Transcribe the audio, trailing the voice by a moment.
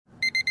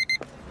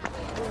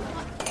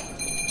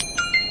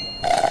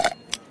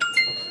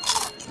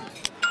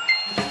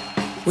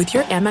With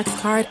your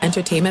Amex card,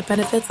 entertainment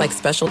benefits like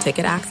special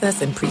ticket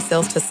access and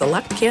pre-sales to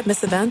select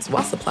can't-miss events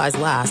while supplies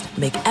last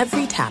make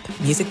every tap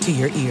music to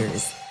your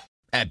ears.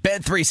 At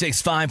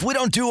Bet365, we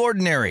don't do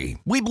ordinary.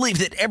 We believe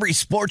that every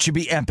sport should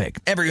be epic.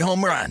 Every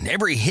home run,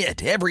 every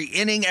hit, every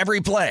inning, every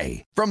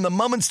play. From the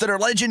moments that are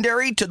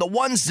legendary to the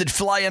ones that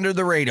fly under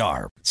the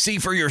radar. See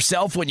for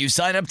yourself when you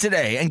sign up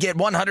today and get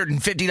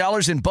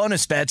 $150 in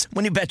bonus bets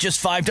when you bet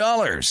just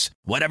 $5.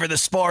 Whatever the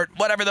sport,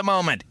 whatever the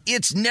moment,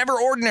 it's never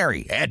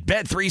ordinary at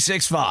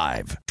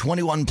Bet365.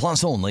 21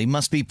 plus only.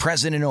 Must be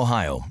present in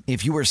Ohio.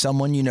 If you or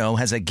someone you know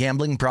has a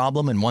gambling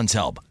problem and wants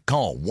help,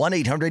 call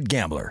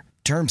 1-800-GAMBLER.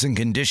 Terms and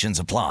conditions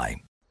apply.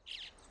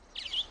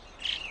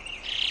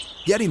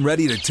 Getting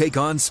ready to take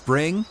on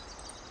spring?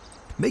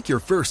 Make your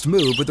first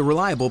move with the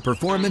reliable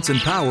performance and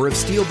power of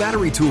Steel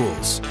battery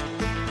tools.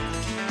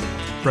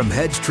 From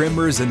hedge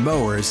trimmers and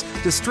mowers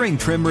to string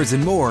trimmers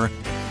and more,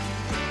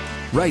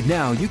 right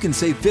now you can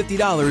save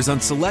 $50 on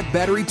select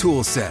battery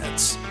tool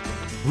sets.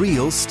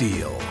 Real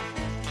Steel.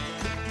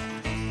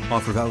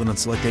 Offer valid on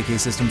select AK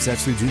system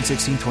sets through June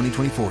 16,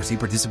 2024. See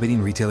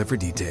participating retailer for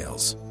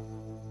details.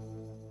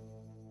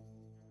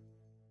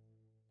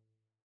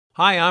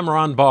 Hi, I'm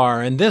Ron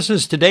Barr, and this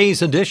is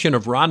today's edition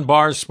of Ron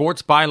Barr's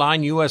Sports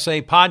Byline USA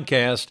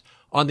podcast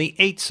on the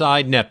 8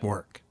 Side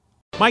Network.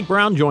 Mike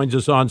Brown joins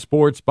us on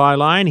Sports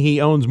Byline. He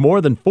owns more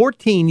than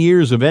 14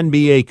 years of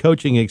NBA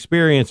coaching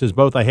experience as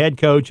both a head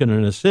coach and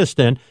an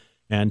assistant,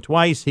 and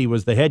twice he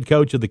was the head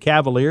coach of the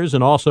Cavaliers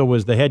and also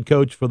was the head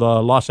coach for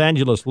the Los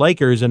Angeles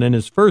Lakers, and in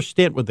his first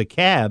stint with the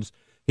Cavs,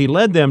 he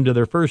led them to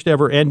their first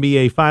ever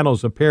NBA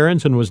Finals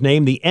appearance and was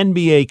named the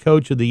NBA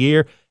Coach of the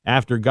Year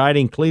after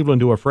guiding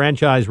Cleveland to a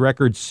franchise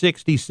record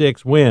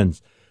 66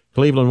 wins.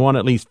 Cleveland won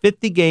at least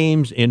 50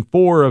 games in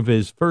 4 of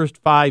his first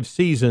 5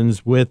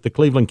 seasons with the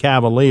Cleveland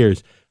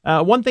Cavaliers.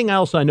 One thing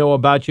else I know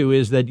about you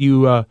is that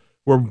you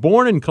were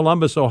born in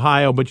Columbus,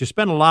 Ohio, but you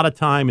spent a lot of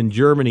time in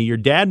Germany. Your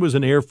dad was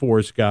an Air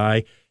Force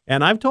guy.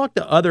 And I've talked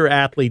to other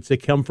athletes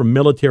that come from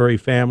military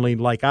family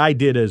like I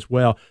did as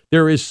well.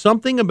 There is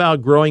something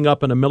about growing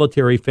up in a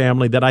military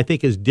family that I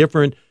think is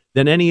different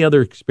than any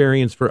other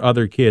experience for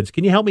other kids.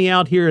 Can you help me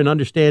out here in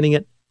understanding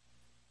it?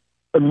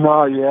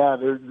 No, yeah,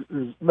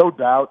 there's no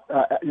doubt.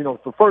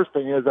 The first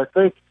thing is I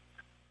think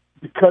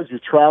because you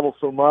travel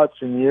so much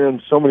and you're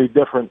in so many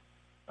different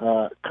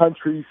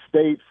countries,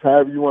 states,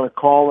 however you want to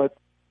call it,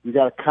 you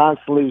got to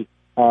constantly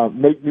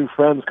make new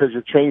friends because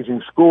you're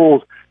changing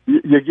schools.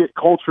 You get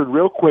cultured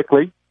real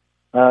quickly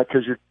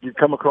because you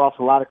come across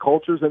a lot of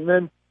cultures. And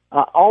then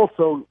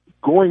also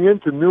going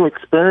into new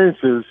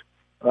experiences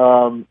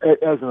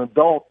as an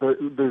adult,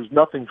 there's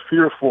nothing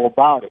fearful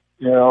about it.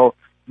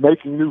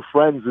 Making new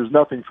friends, there's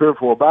nothing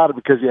fearful about it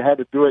because you had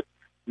to do it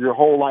your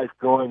whole life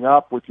growing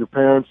up with your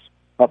parents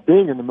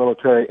being in the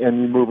military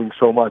and you moving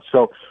so much.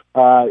 So,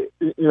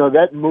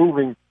 that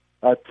moving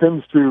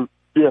tends to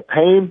be a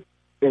pain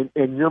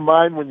in your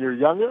mind when you're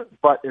younger,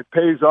 but it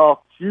pays off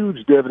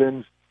huge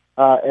dividends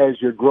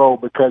as you grow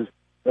because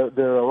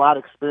there are a lot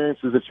of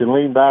experiences that you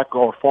lean back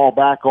or fall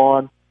back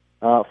on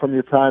from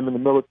your time in the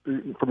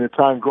military, from your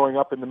time growing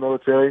up in the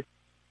military,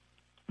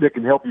 that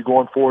can help you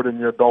going forward in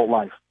your adult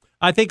life.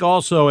 I think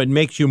also it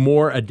makes you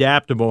more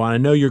adaptable, and I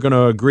know you're going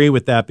to agree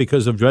with that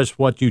because of just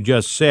what you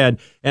just said,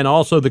 and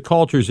also the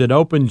cultures. It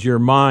opens your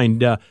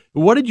mind.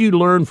 What did you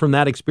learn from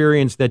that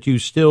experience that you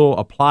still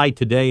apply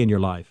today in your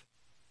life?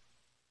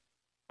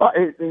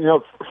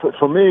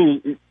 For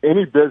me,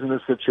 any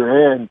business that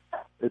you're in,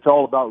 it's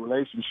all about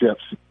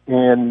relationships.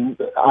 And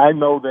I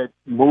know that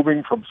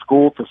moving from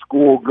school to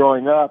school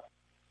growing up,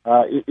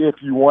 if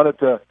you wanted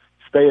to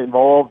stay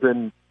involved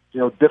in,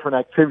 different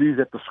activities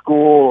at the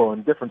school or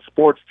in different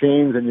sports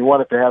teams and you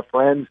wanted to have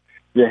friends,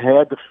 you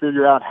had to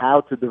figure out how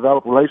to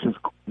develop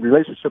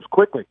relationships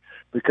quickly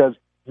because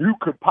you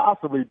could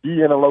possibly be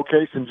in a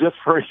location just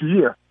for a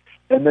year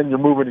and then you're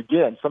moving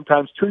again,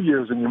 sometimes 2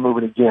 years and you're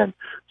moving again.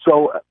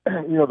 So,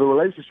 the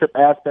relationship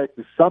aspect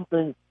is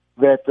something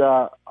that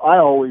I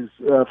always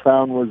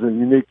found was a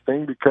unique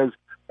thing because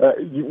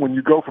when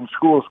you go from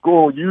school to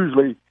school,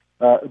 usually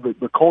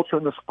the culture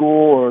in the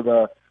school or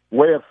the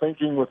way of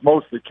thinking with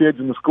most of the kids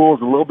in the school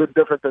is a little bit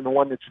different than the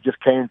one that you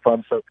just came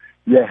from. So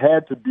you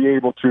had to be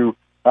able to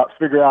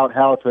figure out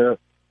how to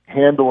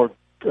handle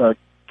or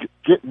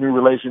get new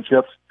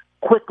relationships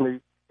quickly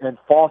and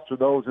foster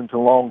those into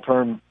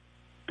long-term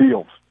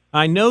deals.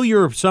 I know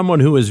you're someone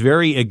who is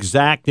very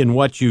exact in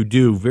what you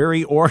do,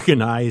 very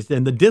organized,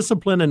 and the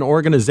discipline and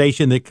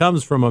organization that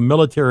comes from a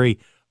military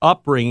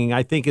upbringing,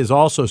 I think, is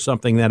also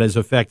something that has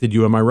affected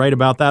you. Am I right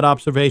about that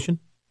observation?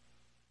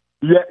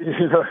 Yeah,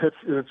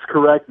 it's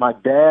correct. My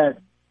dad,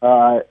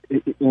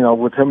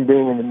 with him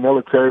being in the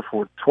military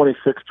for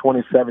 26,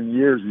 27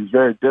 years, he's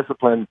very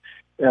disciplined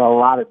in a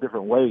lot of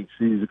different ways.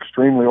 He's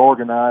extremely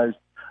organized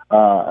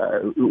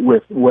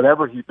with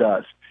whatever he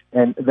does,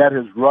 and that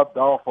has rubbed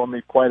off on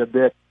me quite a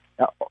bit,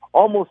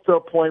 almost to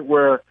a point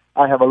where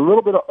I have a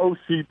little bit of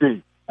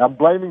OCD. I'm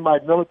blaming my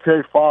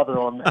military father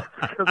on that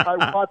because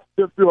I watched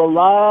him do a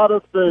lot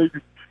of things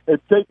and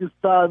take his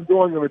time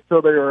doing them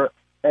until they are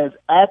as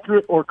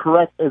accurate or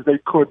correct as they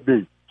could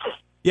be.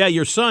 Yeah,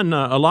 your son,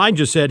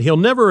 Elijah, said he'll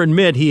never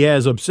admit he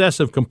has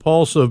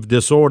obsessive-compulsive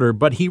disorder,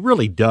 but he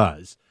really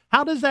does.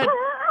 How does that...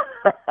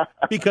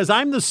 Because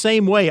I'm the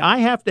same way. I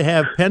have to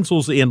have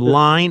pencils in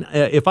line.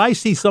 If I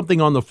see something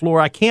on the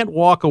floor, I can't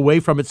walk away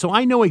from it. So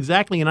I know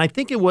exactly, and I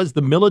think it was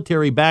the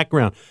military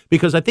background,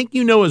 because I think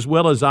you know as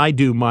well as I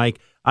do, Mike,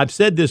 I've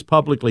said this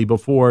publicly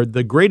before,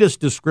 the greatest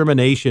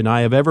discrimination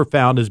I have ever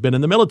found has been in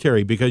the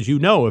military, because you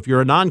know if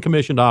you're a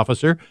non-commissioned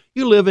officer,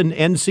 you live in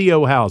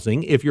NCO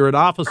housing. If you're an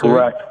officer,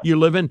 correct, you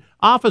live in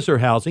officer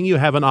housing. You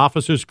have an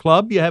officers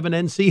club, you have an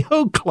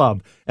NCO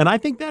club. And I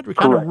think that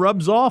kind of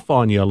rubs off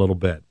on you a little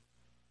bit.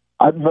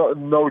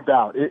 No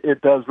doubt.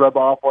 It does rub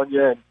off on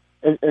you.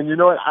 And you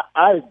know what?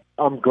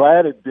 I'm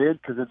glad it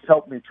did, because it's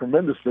helped me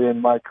tremendously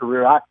in my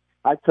career.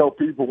 I tell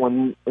people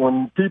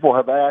when people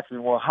have asked me,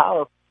 well,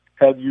 how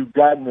have you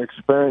gotten the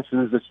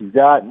experiences that you've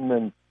gotten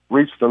and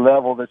reached the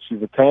level that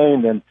you've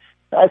attained? And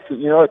I said,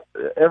 you know what?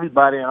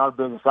 Everybody in our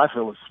business, I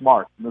feel, is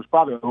smart. And there's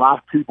probably a lot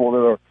of people that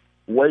are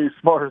way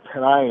smarter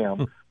than I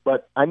am.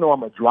 But I know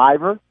I'm a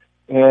driver,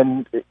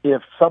 and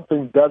if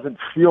something doesn't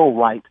feel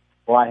right,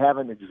 or I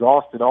haven't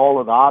exhausted all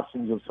of the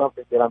options of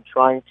something that I'm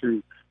trying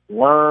to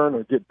learn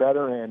or get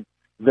better in,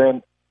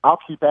 then I'll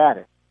keep at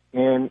it.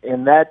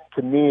 And that,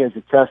 to me, is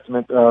a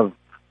testament of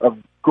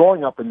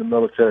growing up in the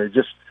military,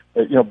 just,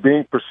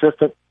 being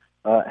persistent,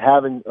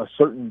 having a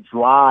certain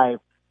drive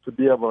to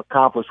be able to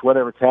accomplish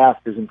whatever task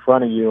is in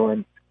front of you.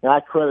 And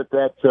I credit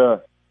that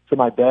to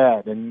my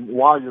dad. And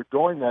while you're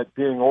doing that,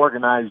 being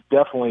organized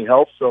definitely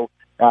helps. So,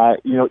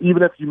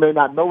 even if you may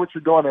not know what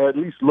you're doing, it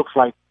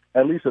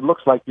at least it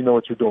looks like you know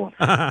what you're doing.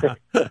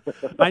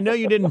 I know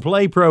you didn't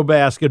play pro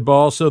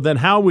basketball, so then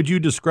how would you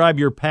describe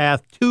your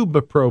path to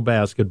pro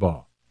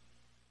basketball?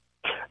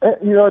 I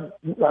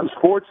was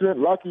fortunate,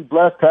 lucky,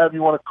 blessed, however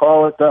you want to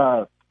call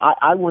it.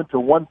 I went to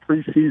one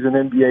preseason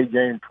NBA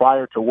game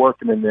prior to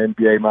working in the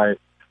NBA my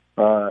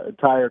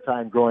entire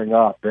time growing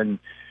up. And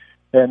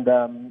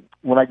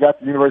when I got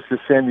to the University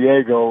of San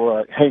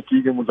Diego, Hank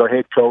Egan was our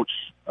head coach.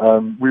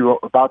 We were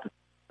about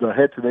to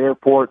head to the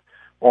airport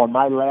on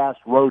my last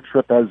road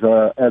trip as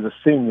a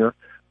senior.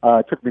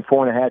 It took me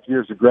 4.5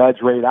 years to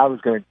graduate. I was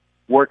going to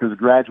work as a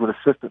graduate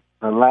assistant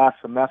the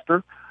last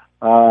semester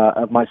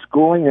of my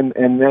schooling,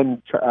 and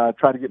then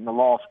try to get into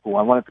law school.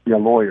 I wanted to be a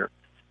lawyer.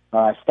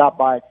 I stopped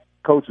by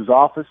Coach's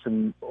office,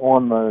 and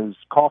on his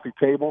coffee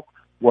table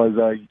was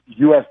a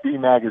USD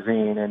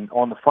magazine, and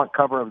on the front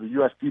cover of the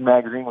USD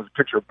magazine was a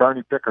picture of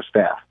Bernie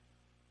Bickerstaff.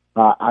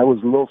 I was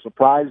a little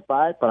surprised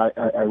by it, but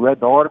I read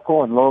the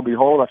article, and lo and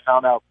behold, I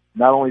found out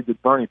not only did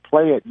Bernie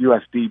play at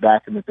USD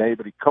back in the day,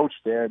 but he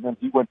coached there, and then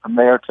he went from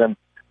there to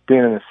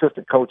being an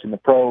assistant coach in the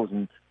pros.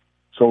 And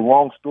so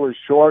long story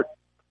short,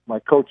 my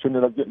coach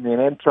ended up getting me an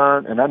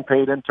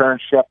unpaid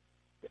internship.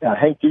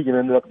 Hank Egan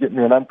ended up getting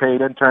me an unpaid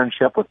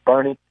internship with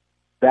Bernie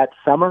that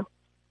summer.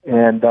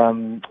 And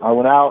I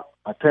went out.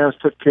 My parents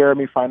took care of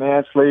me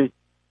financially.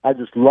 I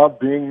just loved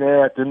being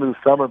there. At the end of the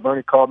summer,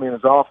 Bernie called me in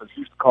his office.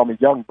 He used to call me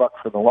Young Buck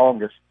for the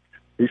longest.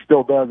 He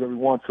still does every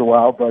once in a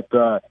while, but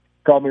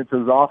called me into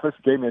his office,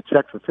 gave me a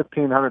check for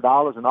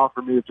 $1,500, and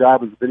offered me a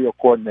job as a video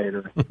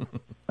coordinator.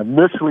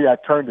 Initially, I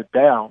turned it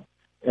down,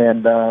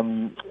 and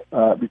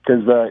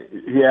because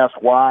he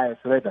asked why. I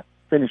said I had to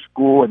finish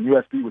school, and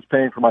USD was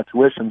paying for my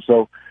tuition,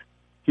 so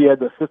he had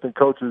the assistant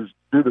coaches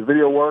do the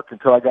video work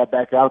until I got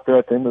back out there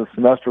at the end of the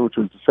semester, which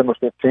was December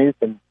 15th,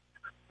 and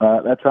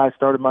that's how I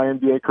started my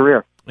NBA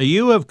career.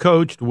 You have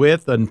coached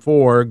with and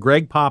for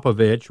Greg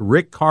Popovich,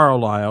 Rick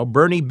Carlisle,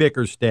 Bernie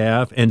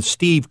Bickerstaff, and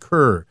Steve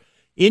Kerr.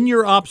 In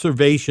your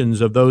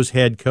observations of those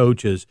head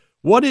coaches,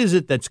 what is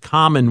it that's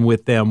common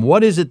with them?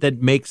 What is it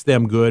that makes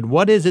them good?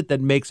 What is it that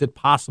makes it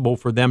possible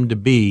for them to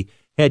be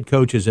head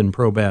coaches in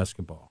pro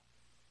basketball?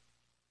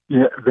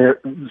 Yeah, there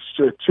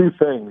are two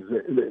things.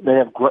 They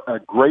have a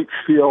great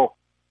feel,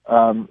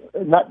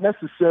 not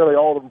necessarily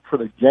all of them for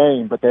the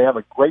game, but they have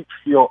a great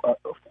feel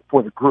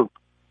for the group,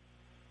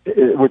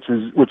 which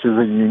is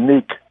a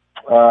unique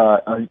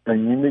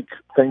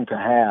thing to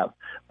have.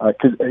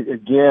 Because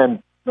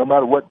again, no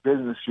matter what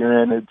business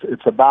you're in,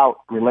 it's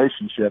about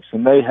relationships,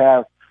 and they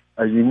have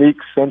a unique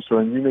sense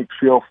or a unique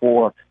feel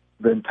for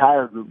the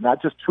entire group,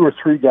 not just 2 or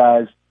 3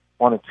 guys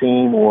on a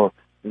team or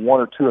 1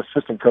 or 2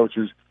 assistant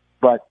coaches,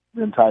 but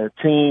the entire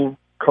team,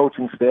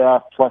 coaching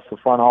staff, plus the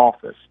front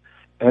office.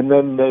 And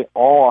then they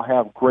all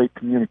have great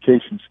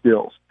communication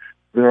skills.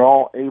 They're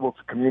all able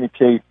to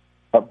communicate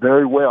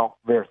very well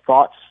their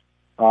thoughts,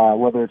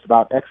 whether it's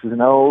about X's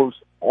and O's,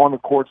 on the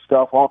court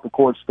stuff, off the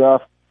court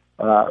stuff.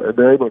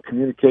 They're able to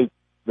communicate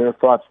their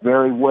thoughts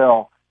very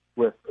well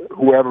with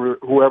whoever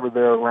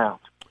they're around.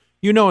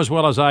 You know as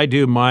well as I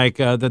do, Mike,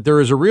 that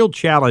there is a real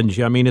challenge.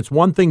 I mean, it's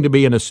one thing to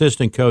be an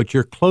assistant coach.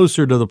 You're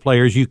closer to the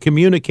players. You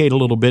communicate a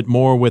little bit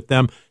more with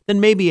them than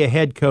maybe a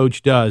head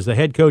coach does. The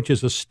head coach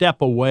is a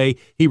step away.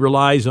 He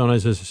relies on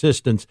his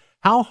assistants.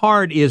 How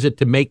hard is it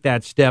to make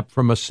that step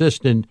from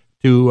assistant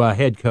to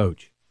head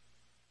coach?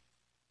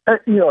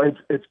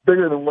 It's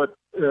bigger than what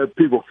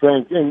people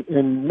think,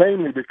 and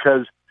mainly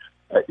because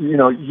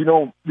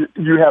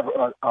you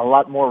have a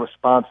lot more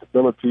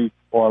responsibility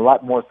or a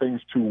lot more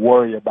things to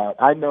worry about.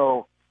 I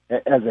know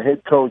as a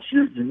head coach,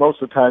 you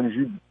most of the times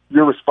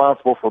you're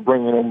responsible for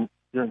bringing in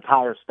your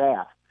entire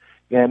staff.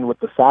 And with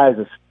the size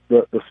of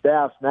the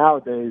staffs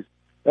nowadays,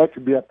 that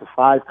could be up to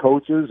 5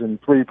 coaches and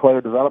 3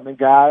 player development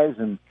guys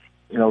and,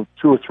 2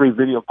 or 3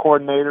 video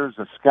coordinators,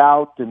 a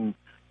scout, and,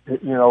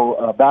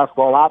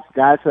 basketball ops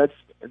guys. So that's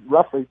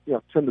roughly,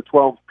 10 to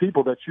 12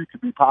 people that you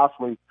could be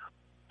possibly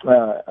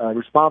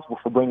responsible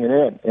for bringing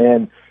in.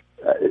 And,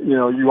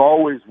 you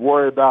always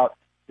worry about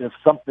if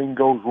something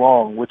goes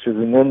wrong, which is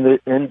in the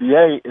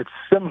NBA, it's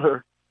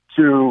similar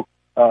to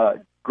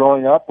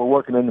growing up or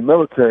working in the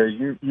military.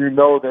 You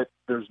know that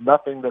there's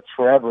nothing that's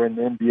forever in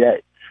the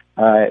NBA.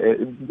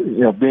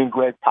 Being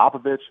Greg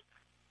Popovich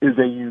is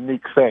a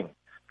unique thing.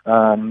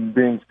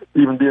 Being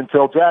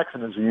Phil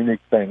Jackson is a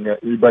unique thing.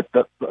 But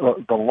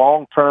the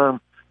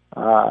long-term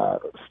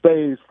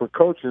stays for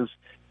coaches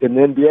in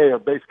the NBA are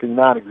basically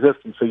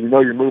non-existent. So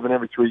you're moving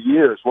every 3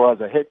 years. Well, as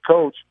a head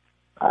coach,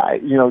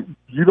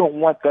 you don't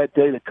want that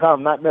day to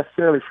come, not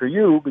necessarily for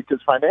you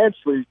because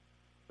financially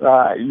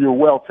you're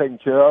well taken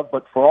care of,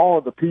 but for all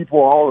of the people,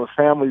 all of the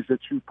families that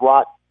you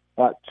brought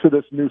to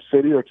this new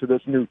city or to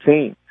this new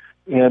team.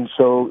 And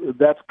so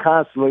that's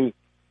constantly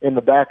in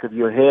the back of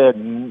your head,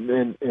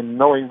 and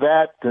knowing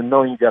that, and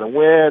knowing you got to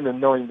win, and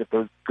knowing that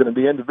there's going to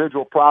be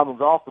individual problems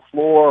off the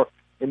floor,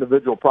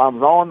 individual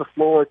problems on the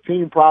floor,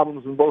 team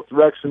problems in both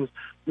directions.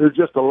 There's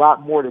just a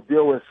lot more to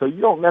deal with. So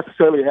you don't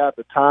necessarily have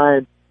the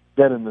time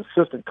that an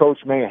assistant coach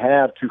may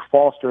have to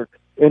foster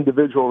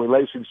individual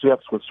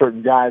relationships with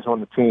certain guys on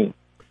the team.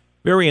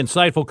 Very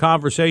insightful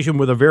conversation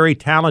with a very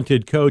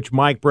talented coach,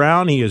 Mike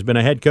Brown. He has been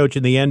a head coach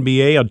in the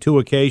NBA on 2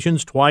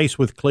 occasions, twice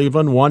with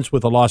Cleveland, once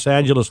with the Los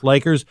Angeles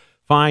Lakers.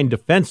 Fine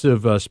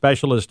defensive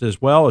specialist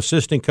as well,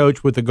 assistant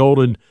coach with the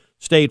Golden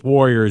State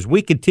Warriors.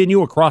 We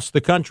continue across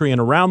the country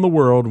and around the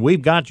world.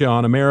 We've got you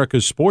on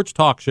America's sports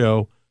talk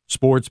show,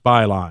 Sports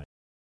Byline.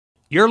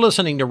 You're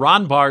listening to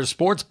Ron Barr's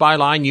Sports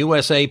Byline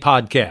USA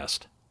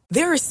podcast.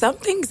 There are some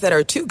things that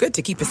are too good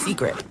to keep a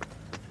secret.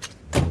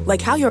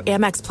 Like how your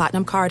Amex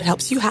Platinum card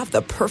helps you have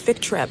the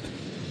perfect trip.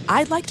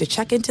 I'd like to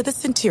check into the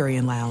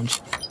Centurion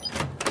Lounge.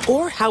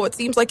 Or how it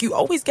seems like you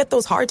always get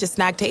those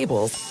hard-to-snag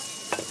tables.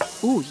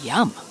 Ooh,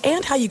 yum.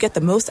 And how you get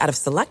the most out of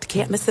select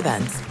can't-miss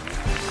events.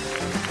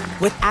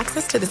 With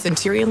access to the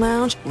Centurion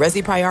Lounge,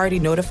 Resi Priority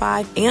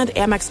Notified, and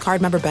Amex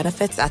card member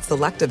benefits at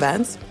select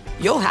events,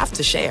 you'll have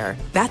to share.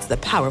 That's the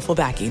powerful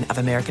backing of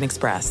American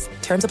Express.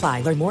 Terms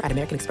apply. Learn more at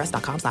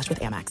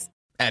americanexpress.com/withAmex.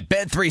 At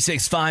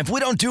Bet365, we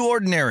don't do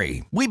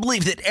ordinary. We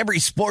believe that every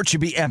sport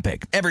should be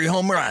epic. Every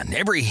home run,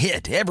 every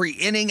hit, every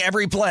inning,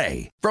 every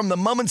play. From the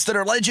moments that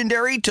are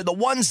legendary to the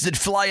ones that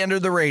fly under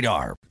the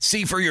radar.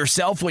 See for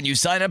yourself when you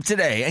sign up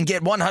today and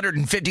get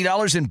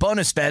 $150 in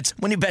bonus bets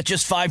when you bet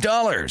just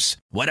 $5.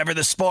 Whatever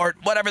the sport,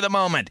 whatever the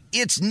moment,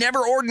 it's never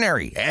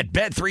ordinary at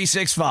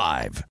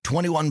Bet365.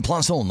 21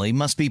 plus only.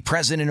 Must be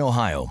present in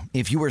Ohio.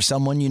 If you or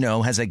someone you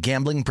know has a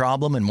gambling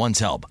problem and wants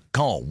help,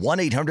 call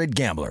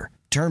 1-800-GAMBLER.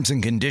 Terms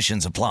and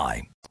conditions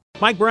apply.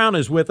 Mike Brown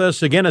is with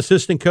us, again,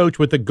 assistant coach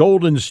with the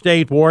Golden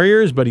State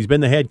Warriors, but he's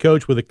been the head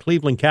coach with the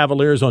Cleveland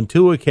Cavaliers on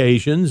 2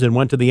 occasions and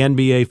went to the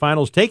NBA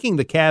Finals, taking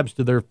the Cavs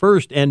to their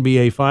first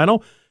NBA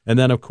Final, and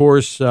then, of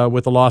course,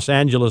 with the Los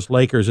Angeles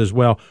Lakers as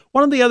well.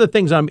 One of the other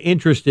things I'm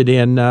interested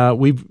in,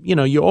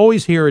 you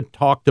always hear it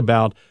talked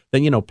about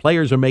that,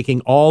 players are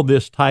making all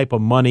this type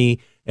of money,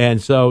 and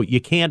so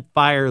you can't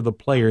fire the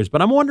players.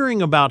 But I'm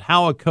wondering about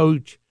how a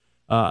coach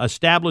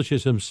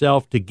establishes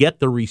himself to get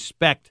the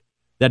respect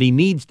that he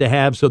needs to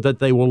have so that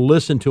they will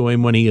listen to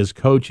him when he is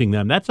coaching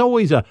them. That's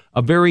always a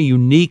very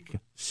unique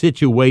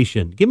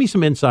situation. Give me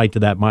some insight to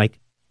that, Mike.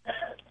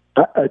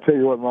 I tell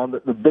you what, Ron,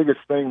 the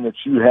biggest thing that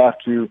you have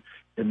to,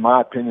 in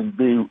my opinion,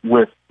 be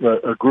with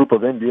a group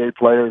of NBA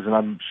players, and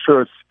I'm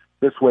sure it's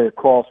this way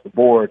across the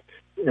board,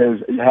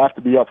 is you have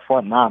to be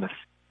upfront and honest.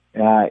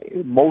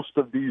 Most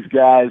of these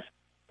guys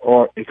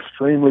are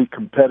extremely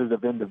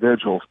competitive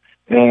individuals.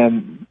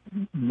 And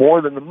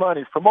more than the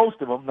money, for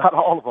most of them, not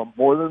all of them,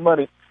 more than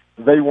money,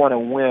 they want to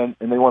win,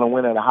 and they want to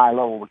win at a high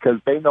level because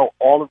they know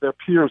all of their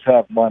peers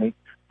have money,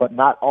 but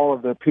not all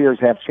of their peers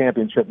have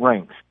championship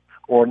rings,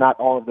 or not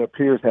all of their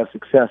peers have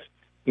success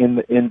in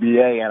the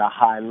NBA at a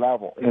high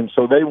level. And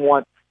so they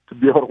want to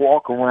be able to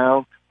walk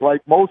around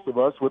like most of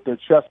us with their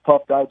chest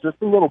puffed out just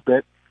a little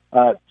bit,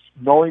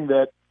 knowing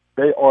that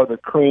they are the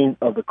cream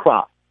of the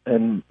crop.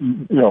 And,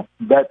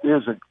 that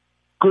is a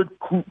good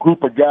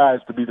group of guys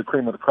to be the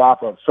cream of the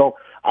crop of. So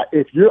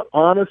if you're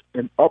honest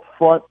and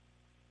upfront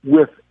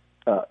with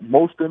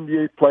most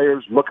NBA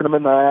players, looking them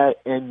in the eye,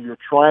 and you're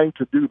trying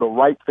to do the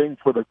right thing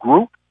for the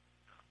group,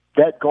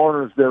 that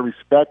garners their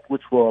respect,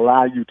 which will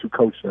allow you to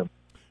coach them.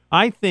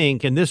 I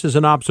think, and this is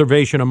an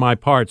observation on my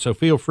part, so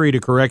feel free to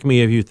correct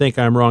me if you think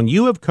I'm wrong,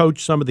 you have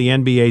coached some of the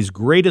NBA's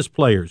greatest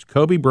players,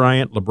 Kobe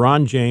Bryant,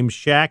 LeBron James,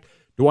 Shaq,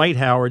 Dwight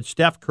Howard,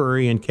 Steph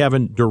Curry, and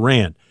Kevin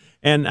Durant.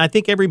 And I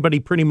think everybody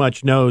pretty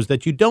much knows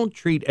that you don't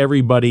treat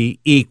everybody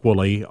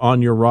equally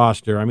on your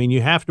roster. I mean,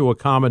 you have to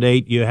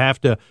accommodate, you have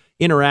to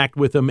interact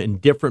with them in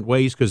different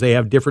ways because they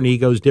have different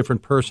egos,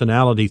 different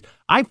personalities.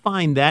 I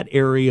find that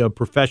area of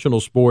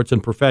professional sports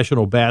and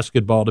professional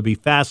basketball to be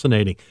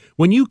fascinating.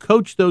 When you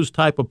coach those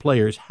type of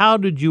players, how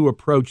did you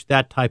approach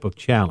that type of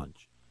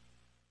challenge?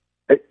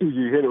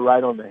 You hit it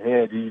right on the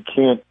head. You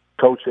can't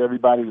coach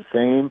everybody the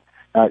same.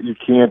 You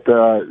can't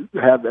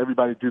have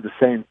everybody do the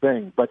same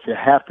thing, but you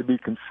have to be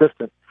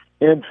consistent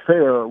and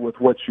fair with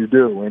what you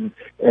do.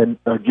 And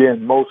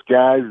again, most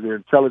guys, they're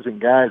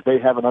intelligent guys. They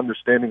have an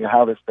understanding of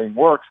how this thing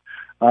works.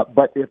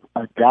 But if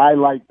a guy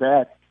like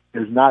that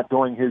is not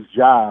doing his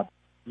job,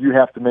 you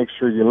have to make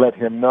sure you let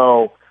him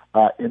know,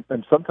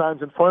 and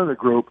sometimes in front of the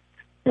group,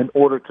 in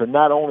order to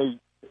not only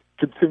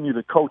continue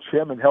to coach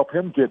him and help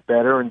him get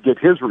better and get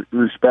his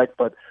respect,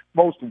 but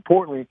most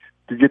importantly,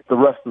 to get the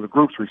rest of the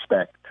group's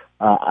respect.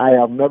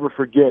 I'll never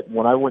forget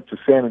when I went to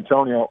San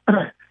Antonio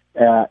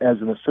as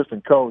an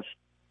assistant coach.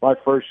 My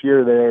first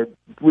year there,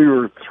 we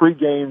were 3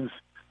 games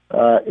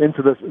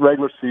into the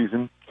regular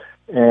season,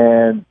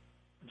 and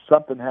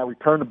something how we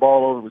turned the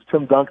ball over. It was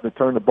Tim Duncan that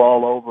turned the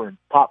ball over, and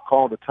Pop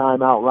called a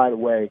timeout right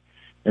away.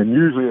 And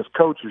usually as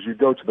coaches, you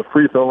go to the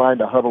free throw line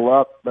to huddle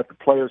up, let the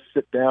players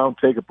sit down,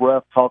 take a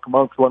breath, talk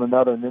amongst one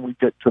another, and then we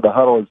get to the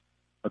huddle as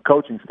a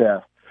coaching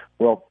staff.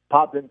 Well,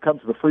 Pop didn't come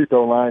to the free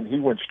throw line. He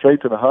went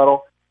straight to the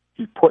huddle.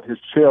 He put his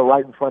chair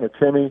right in front of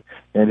Timmy,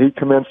 and he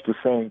commenced to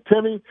saying,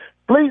 "Timmy,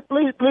 bleep,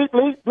 bleep, bleep,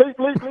 bleep, bleep,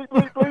 bleep, bleep,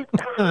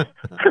 bleep, bleep."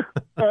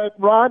 And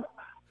Ron,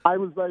 I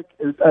was like,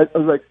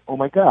 oh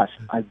my gosh,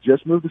 I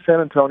just moved to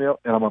San Antonio,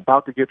 and I'm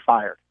about to get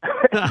fired.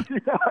 I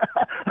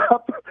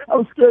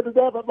was scared to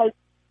death. I'm like,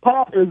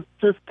 Pop is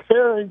just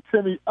tearing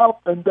Timmy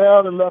up and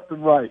down and left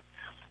and right.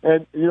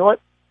 And you know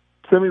what?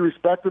 Timmy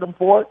respected him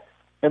for it,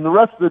 and the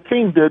rest of the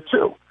team did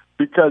too,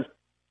 because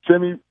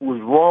Timmy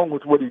was wrong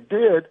with what he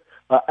did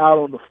out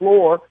on the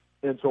floor,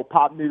 and so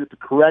Pop needed to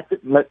correct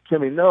it and let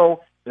Timmy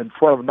know in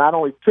front of not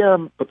only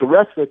Tim, but the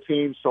rest of the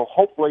team, so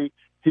hopefully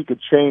he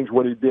could change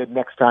what he did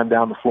next time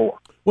down the floor.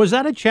 Was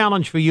that a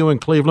challenge for you in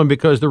Cleveland?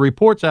 Because the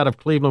reports out of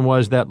Cleveland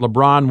was that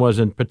LeBron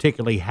wasn't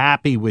particularly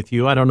happy with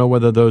you. I don't know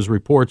whether those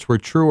reports were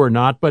true or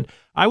not, but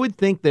I would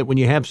think that when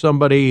you have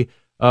somebody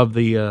of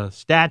the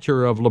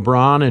stature of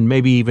LeBron and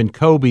maybe even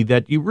Kobe,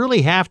 that you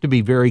really have to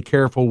be very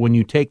careful when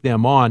you take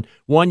them on.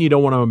 One, you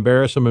don't want to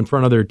embarrass them in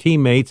front of their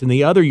teammates, and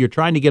the other, you're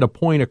trying to get a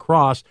point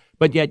across,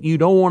 but yet you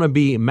don't want to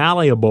be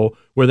malleable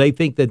where they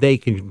think that they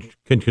can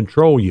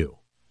control you.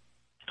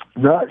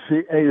 No,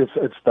 see,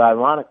 it's the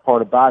ironic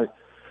part about it.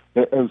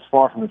 It was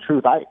far from the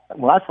truth.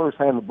 When I first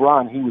had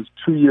LeBron, he was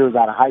 2 years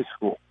out of high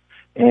school,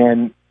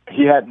 and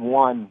he hadn't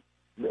won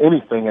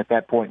anything at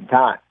that point in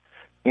time.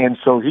 And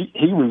so he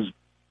was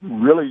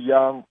really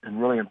young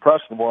and really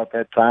impressionable at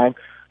that time,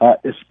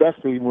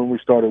 especially when we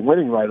started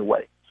winning right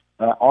away.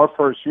 Our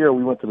first year,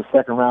 we went to the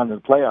second round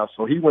of the playoffs,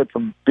 so he went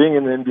from being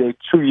in the NBA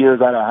 2 years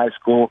out of high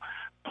school,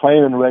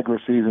 playing in the regular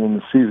season,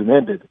 and the season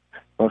ended.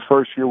 Our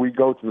first year, we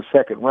go to the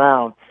second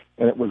round,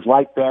 and it was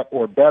like that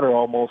or better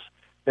almost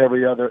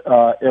every other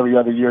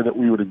year that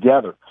we were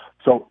together.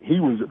 So he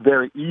was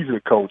very easy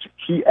to coach.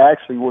 He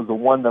actually was the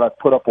one that I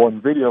put up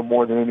on video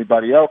more than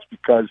anybody else,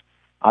 because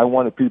I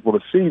wanted people to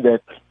see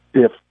that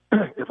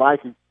if I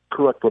could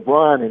correct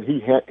LeBron and he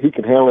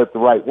can handle it the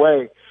right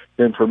way,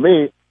 then for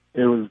me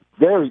it was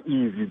very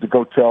easy to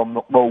go tell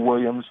Mo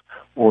Williams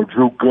or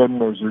Drew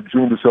Gooden or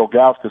Zydrunas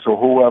Ilgauskas or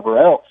whoever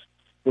else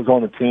was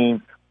on the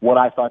team what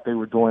I thought they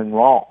were doing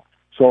wrong.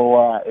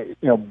 So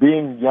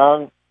being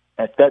young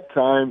at that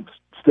time,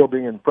 still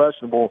being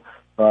impressionable,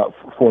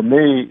 for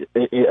me,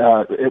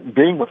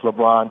 being with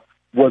LeBron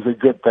was a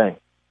good thing.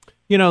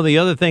 You know, the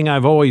other thing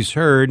I've always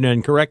heard,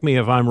 and correct me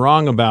if I'm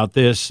wrong about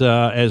this,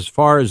 as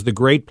far as the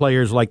great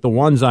players like the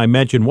ones I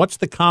mentioned, what's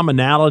the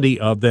commonality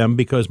of them?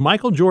 Because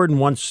Michael Jordan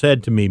once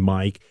said to me,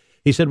 Mike,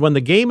 he said, when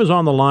the game is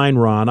on the line,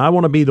 Ron, I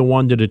want to be the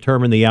one to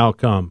determine the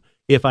outcome.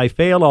 If I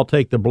fail, I'll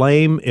take the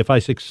blame. If I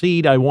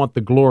succeed, I want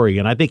the glory.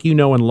 And I think, in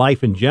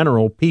life in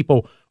general,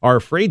 people are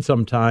afraid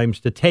sometimes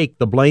to take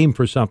the blame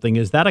for something.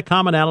 Is that a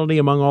commonality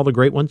among all the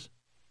great ones?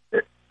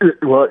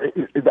 Well,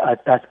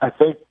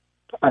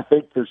 I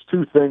think there's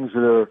two things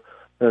that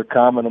are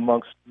common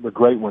amongst the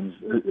great ones.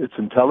 It's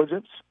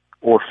intelligence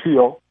or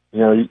feel.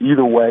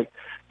 Either way,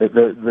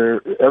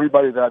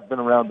 everybody that I've been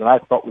around that I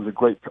thought was a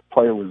great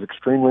player was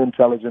extremely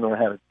intelligent or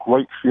had a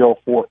great feel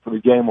for the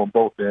game on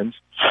both ends.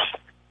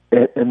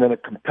 And then a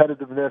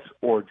competitiveness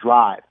or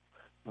drive.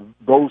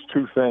 Those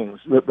two things,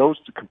 those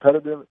two,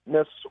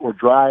 competitiveness or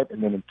drive,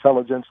 and then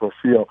intelligence or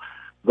feel,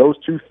 those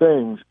two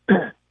things,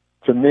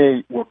 to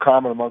me, were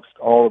common amongst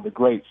all of the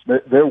greats.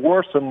 There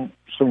were some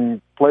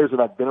players that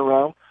I've been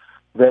around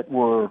that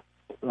were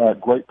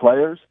great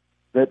players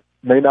that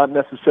may not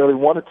necessarily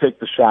want to take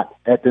the shot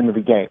at the end of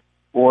the game,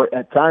 or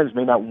at times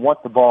may not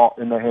want the ball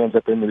in their hands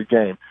at the end of the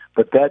game.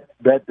 But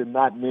that did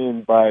not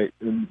mean by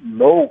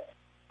no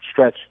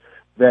stretch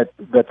that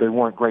they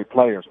weren't great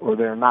players or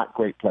they're not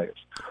great players.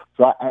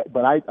 So,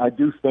 I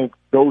do think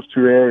those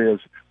two areas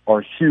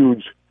are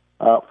huge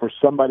for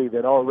somebody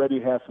that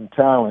already has some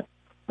talent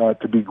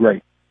to be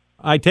great.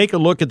 I take a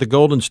look at the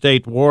Golden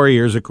State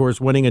Warriors, of course,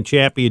 winning a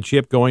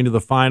championship, going to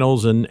the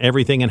finals and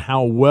everything, and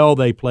how well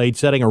they played,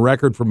 setting a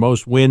record for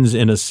most wins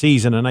in a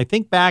season. And I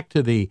think back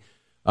to the,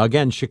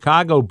 again,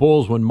 Chicago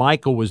Bulls when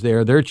Michael was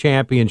there, their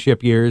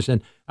championship years,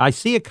 and I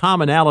see a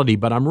commonality,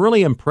 but I'm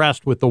really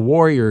impressed with the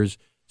Warriors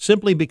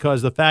simply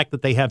because the fact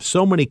that they have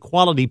so many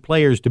quality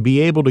players to be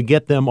able to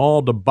get them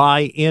all to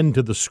buy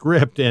into the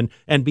script and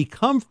be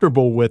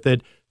comfortable with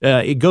it.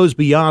 It goes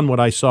beyond what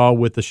I saw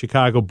with the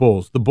Chicago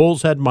Bulls. The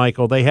Bulls had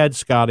Michael, they had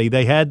Scotty,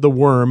 they had the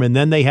Worm, and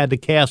then they had the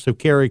cast of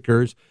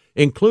characters,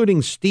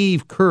 including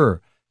Steve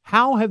Kerr.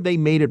 How have they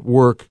made it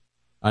work,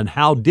 and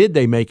how did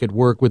they make it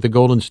work with the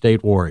Golden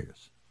State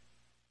Warriors?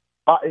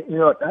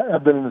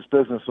 I've been in this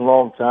business a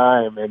long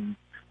time, and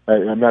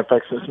as a matter of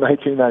fact, since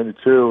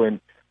 1992,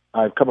 and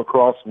I've come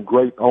across some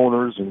great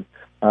owners and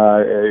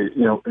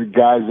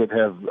guys that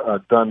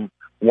have done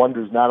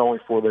wonders not only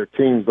for their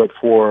teams but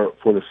for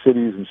the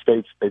cities and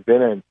states they've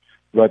been in.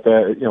 But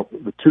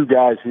the two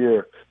guys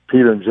here,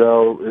 Peter and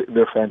Joe,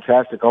 they're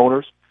fantastic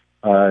owners.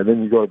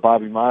 Then you go to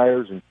Bobby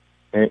Myers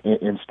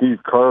and Steve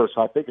Kerr.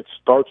 So I think it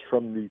starts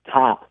from the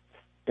top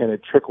and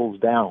it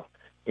trickles down.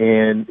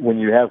 And when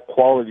you have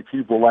quality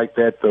people like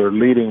that that are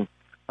leading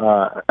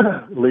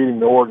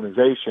the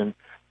organization,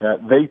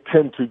 they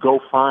tend to go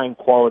find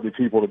quality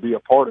people to be a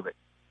part of it.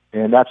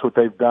 And that's what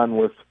they've done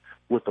with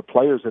the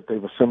players that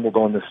they've assembled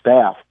on the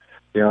staff.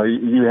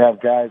 You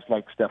have guys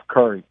like Steph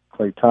Curry,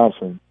 Klay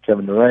Thompson,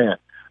 Kevin Durant,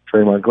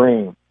 Draymond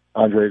Green,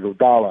 Andre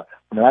Iguodala.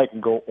 I mean, I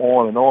can go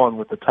on and on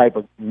with the type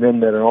of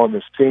men that are on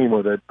this team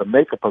or the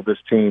makeup of this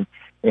team.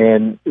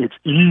 And it's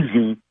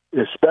easy,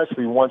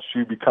 especially once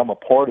you become a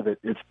part of it,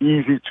 it's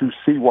easy to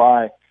see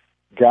why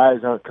guys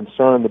aren't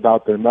concerned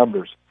about their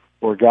numbers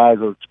or guys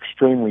are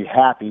extremely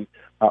happy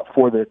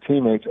for their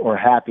teammates or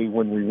happy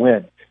when we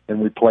win and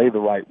we play the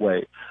right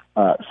way.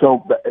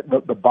 So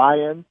the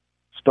buy-in,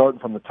 starting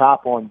from the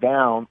top on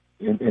down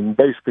and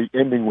basically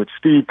ending with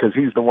Steve because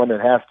he's the one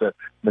that has to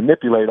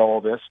manipulate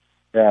all this,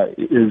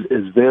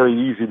 is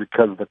very easy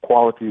because of the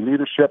quality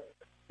leadership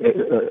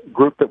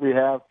group that we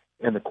have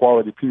and the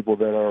quality people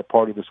that are a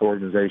part of this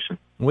organization.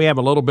 We have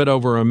a little bit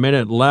over a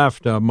minute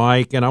left,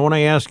 Mike, and I want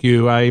to ask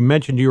you, I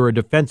mentioned you were a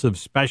defensive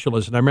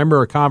specialist, and I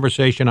remember a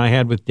conversation I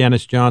had with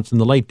Dennis Johnson,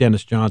 the late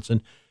Dennis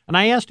Johnson, and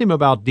I asked him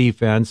about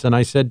defense, and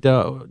I said,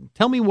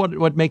 tell me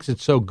what makes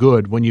it so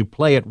good when you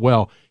play it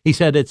well. He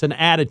said, it's an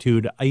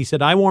attitude. He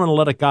said, I want to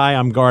let a guy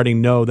I'm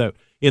guarding know that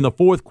in the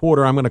fourth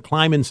quarter I'm going to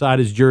climb inside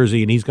his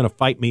jersey and he's going to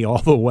fight me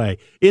all the way.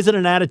 Is it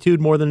an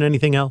attitude more than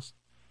anything else?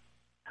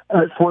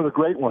 For the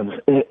great ones.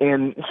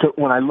 And so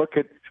when I look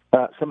at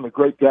some of the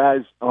great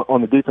guys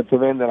on the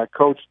defensive end that I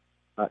coached,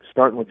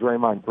 starting with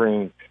Draymond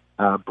Green,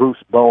 Bruce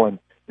Bowen,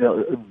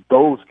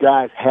 those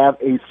guys have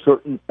a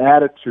certain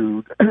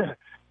attitude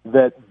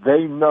that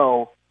they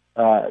know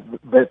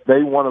that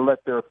they want to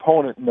let their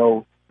opponent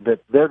know that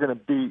they're going to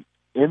be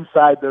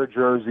inside their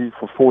jersey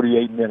for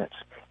 48 minutes.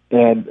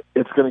 And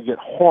it's going to get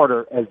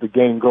harder as the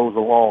game goes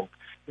along.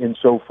 And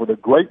so for the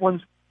great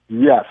ones,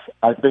 yes,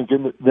 I think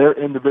their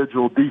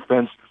individual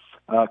defense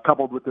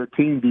coupled with their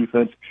team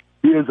defense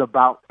is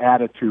about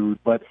attitude.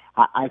 But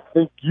I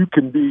think you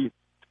can be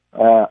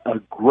a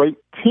great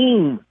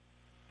team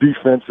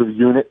defensive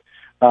unit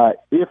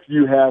if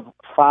you have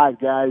five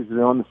guys that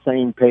are on the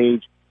same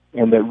page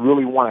and that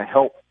really want to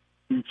help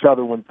each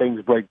other when things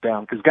break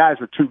down. Because guys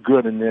are too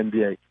good in the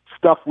NBA.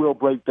 Stuff will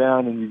break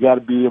down, and you got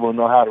to be able to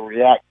know how to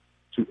react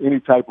to any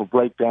type of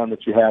breakdown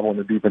that you have on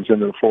the defense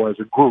end of the floor as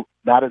a group,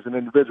 not as an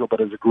individual, but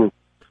as a group.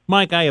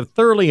 Mike, I have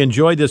thoroughly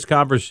enjoyed this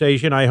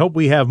conversation. I hope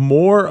we have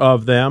more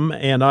of them,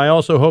 and I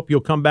also hope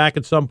you'll come back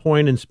at some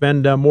point and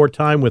spend more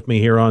time with me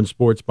here on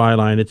Sports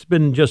Byline. It's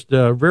been just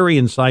very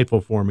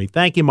insightful for me.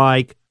 Thank you,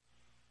 Mike.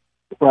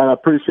 Well, I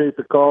appreciate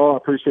the call. I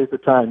appreciate the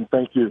time.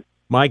 Thank you.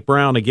 Mike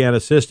Brown, again,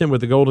 assistant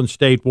with the Golden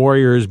State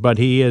Warriors, but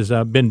he has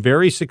been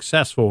very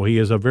successful. He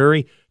is a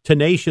very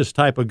tenacious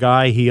type of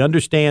guy. He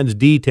understands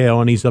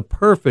detail, and he's a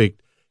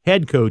perfect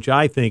head coach,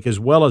 I think, as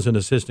well as an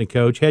assistant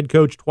coach. Head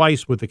coach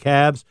twice with the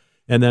Cavs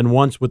and then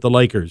once with the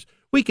Lakers.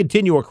 We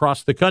continue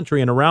across the country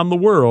and around the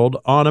world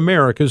on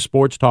America's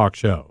Sports Talk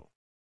Show.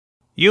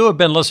 You have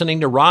been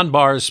listening to Ron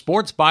Barr's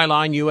Sports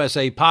Byline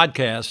USA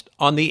podcast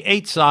on the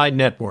 8 Side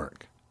Network.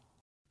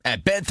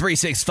 At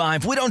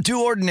Bet365, we don't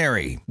do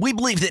ordinary. We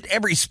believe that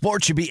every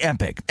sport should be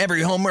epic.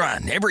 Every home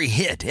run, every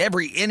hit,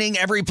 every inning,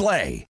 every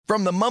play.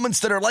 From the moments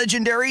that are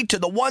legendary to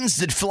the ones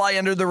that fly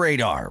under the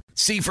radar.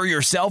 See for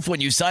yourself when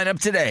you sign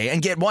up today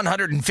and get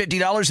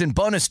 $150 in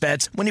bonus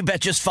bets when you bet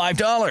just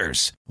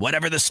 $5.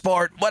 Whatever the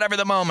sport, whatever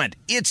the moment,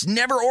 it's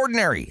never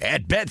ordinary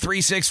at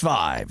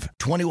Bet365.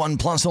 21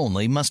 plus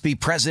only. Must be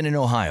present in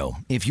Ohio.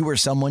 If you or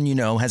someone you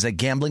know has a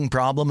gambling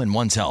problem and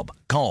wants help,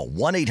 call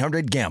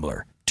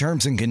 1-800-GAMBLER.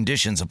 Terms and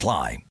conditions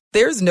apply.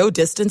 There's no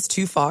distance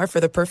too far for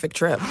the perfect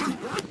trip.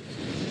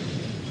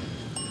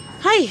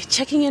 Hi,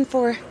 checking in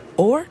for...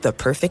 Or the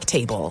perfect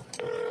table.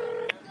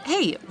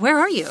 Hey, where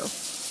are you?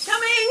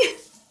 Coming!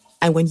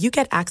 And when you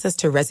get access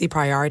to Resi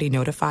Priority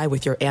Notify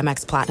with your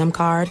Amex Platinum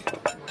card...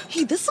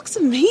 Hey, this looks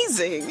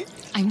amazing.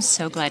 I'm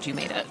so glad you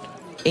made it.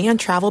 And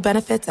travel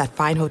benefits at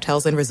fine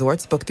hotels and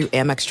resorts booked through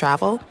Amex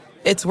Travel,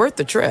 it's worth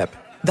the trip.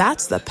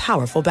 That's the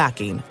powerful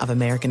backing of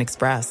American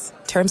Express.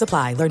 Terms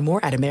apply. Learn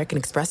more at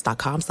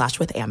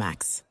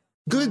americanexpress.com/withAmex.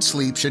 Good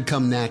sleep should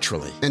come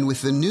naturally, and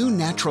with the new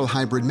Natural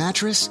Hybrid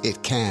mattress,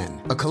 it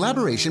can. A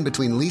collaboration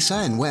between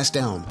Leesa and West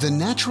Elm, the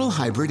Natural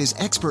Hybrid is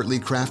expertly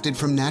crafted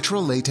from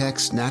natural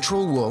latex,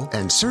 natural wool,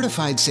 and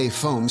certified safe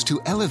foams to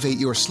elevate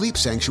your sleep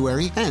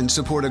sanctuary and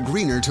support a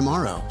greener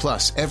tomorrow.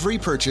 Plus, every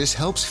purchase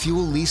helps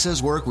fuel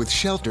Leesa's work with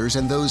shelters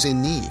and those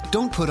in need.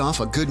 Don't put off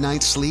a good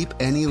night's sleep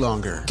any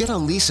longer. Get a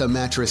Leesa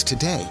mattress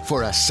today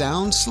for a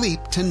sound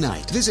sleep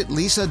tonight. Visit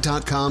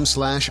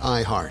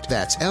Leesa.com/iHeart.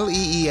 That's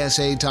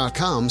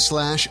LEESA.com/iHeart.